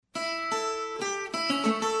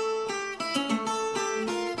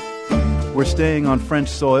We're staying on French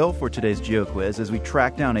soil for today's GeoQuiz as we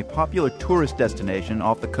track down a popular tourist destination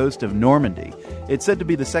off the coast of Normandy. It's said to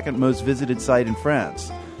be the second most visited site in France.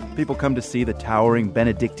 People come to see the towering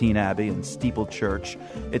Benedictine Abbey and steepled church.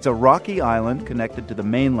 It's a rocky island connected to the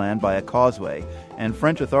mainland by a causeway, and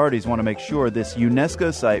French authorities want to make sure this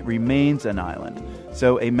UNESCO site remains an island.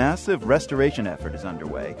 So a massive restoration effort is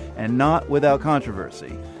underway, and not without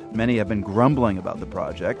controversy. Many have been grumbling about the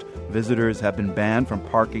project. Visitors have been banned from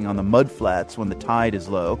parking on the mudflats when the tide is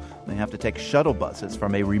low. They have to take shuttle buses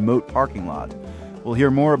from a remote parking lot. We'll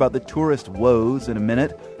hear more about the tourist woes in a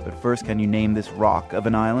minute, but first, can you name this rock of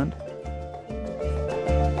an island?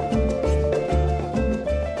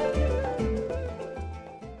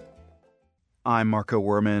 I'm Marco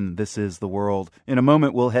Werman. This is The World. In a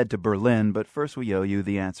moment, we'll head to Berlin, but first we owe you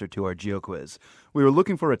the answer to our GeoQuiz. We were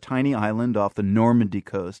looking for a tiny island off the Normandy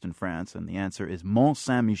coast in France, and the answer is Mont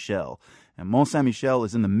Saint-Michel. And Mont Saint-Michel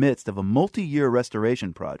is in the midst of a multi-year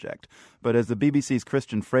restoration project. But as the BBC's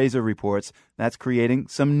Christian Fraser reports, that's creating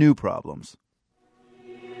some new problems.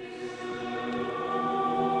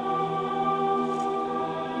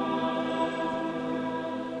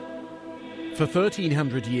 For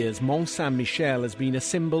 1,300 years, Mont Saint-Michel has been a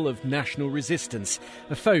symbol of national resistance,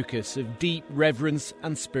 a focus of deep reverence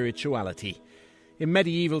and spirituality. In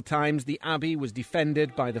medieval times, the abbey was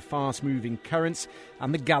defended by the fast-moving currents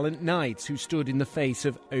and the gallant knights who stood in the face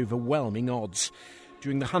of overwhelming odds.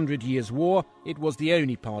 During the 100 Years' War, it was the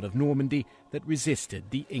only part of Normandy that resisted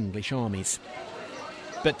the English armies.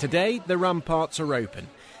 But today, the ramparts are open.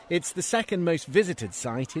 It's the second most visited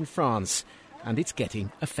site in France, and it's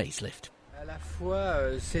getting a facelift.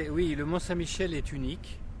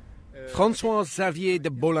 François-Xavier de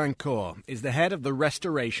Bolincourt is the head of the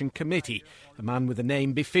Restoration Committee, a man with a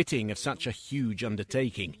name befitting of such a huge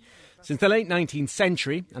undertaking. Since the late 19th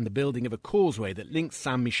century and the building of a causeway that links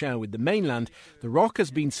Saint-Michel with the mainland, the rock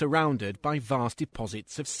has been surrounded by vast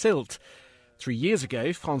deposits of silt. 3 years ago,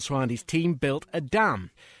 François and his team built a dam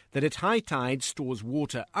that at high tide stores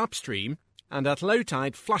water upstream and at low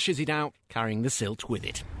tide flushes it out, carrying the silt with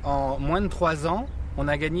it.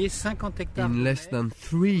 In less than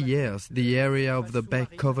 3 years, the area of the bay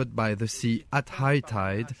covered by the sea at high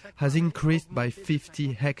tide has increased by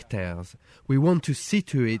 50 hectares. We want to see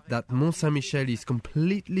to it that Mont Saint-Michel is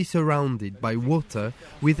completely surrounded by water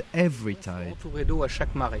with every tide.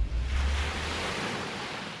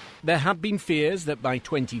 There had been fears that by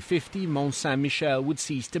 2050 Mont Saint-Michel would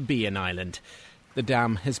cease to be an island. The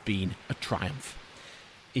dam has been a triumph.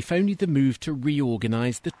 If only the move to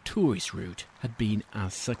reorganise the tourist route had been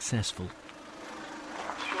as successful.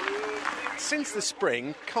 Since the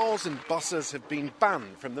spring, cars and buses have been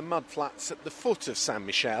banned from the mudflats at the foot of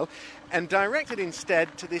Saint-Michel and directed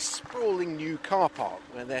instead to this sprawling new car park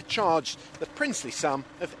where they're charged the princely sum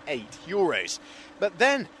of €8. But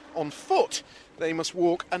then, on foot, they must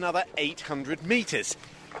walk another 800 metres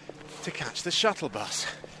to catch the shuttle bus.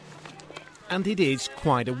 And it is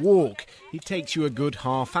quite a walk. It takes you a good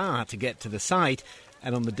half hour to get to the site,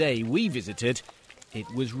 and on the day we visited, it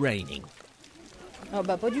was raining.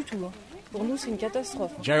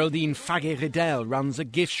 Geraldine Faguet-Riddell runs a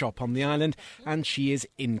gift shop on the island, and she is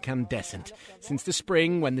incandescent. Since the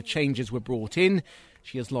spring, when the changes were brought in,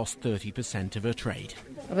 she has lost 30% of her trade.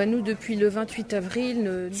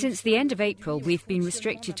 Since the end of April, we've been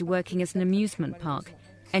restricted to working as an amusement park.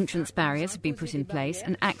 Entrance barriers have been put in place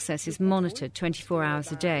and access is monitored 24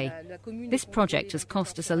 hours a day. This project has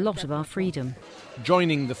cost us a lot of our freedom.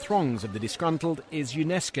 Joining the throngs of the disgruntled is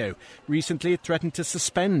UNESCO. Recently it threatened to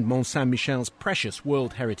suspend Mont Saint-Michel's precious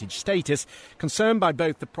World Heritage status, concerned by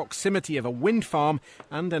both the proximity of a wind farm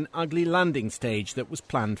and an ugly landing stage that was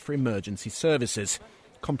planned for emergency services.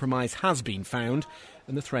 Compromise has been found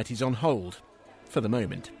and the threat is on hold, for the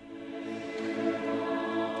moment.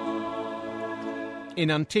 In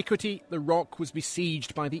antiquity, the rock was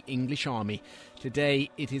besieged by the English army. Today,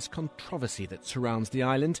 it is controversy that surrounds the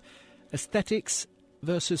island. Aesthetics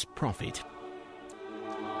versus profit.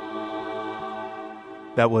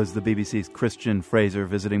 That was the BBC's Christian Fraser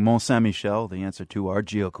visiting Mont Saint-Michel, the answer to our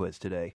GeoQuiz today.